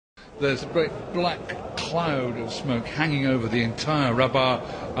there's a great black cloud of smoke hanging over the entire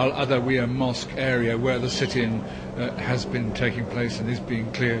Rabaa al-Adawiya Mosque area where the sit-in has been taking place and is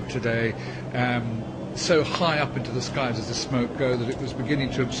being cleared today. So high up into the skies does the smoke go that it was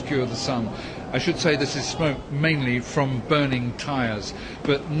beginning to obscure the sun. I should say this is smoke mainly from burning tyres,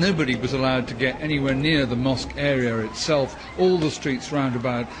 but nobody was allowed to get anywhere near the mosque area itself. All the streets round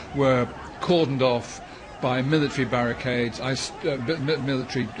about were cordoned off by military barricades,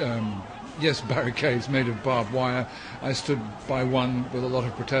 barricades made of barbed wire. I stood by one with a lot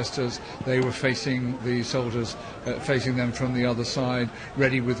of protesters. They were facing the soldiers, facing them from the other side,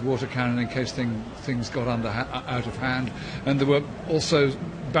 ready with water cannon in case things got out of hand. And there were also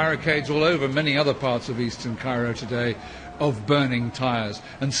barricades all over many other parts of eastern Cairo today of burning tyres,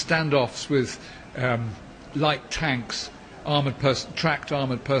 and standoffs with light tanks, tracked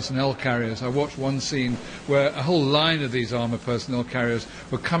armoured personnel carriers. I watched one scene where a whole line of these armoured personnel carriers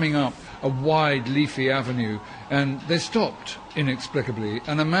were coming up a wide leafy avenue, and they stopped inexplicably,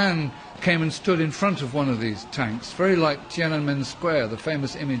 and a man came and stood in front of one of these tanks, very like Tiananmen Square, the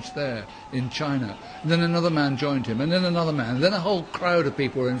famous image there in China. And then another man joined him, and then another man, and then a whole crowd of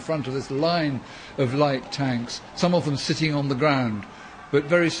people were in front of this line of light tanks, some of them sitting on the ground. But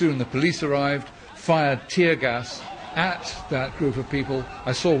very soon the police arrived, fired tear gas at that group of people.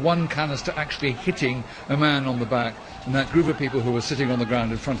 I saw one canister actually hitting a man on the back, and that group of people who were sitting on the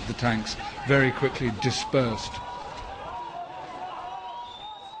ground in front of the tanks very quickly dispersed.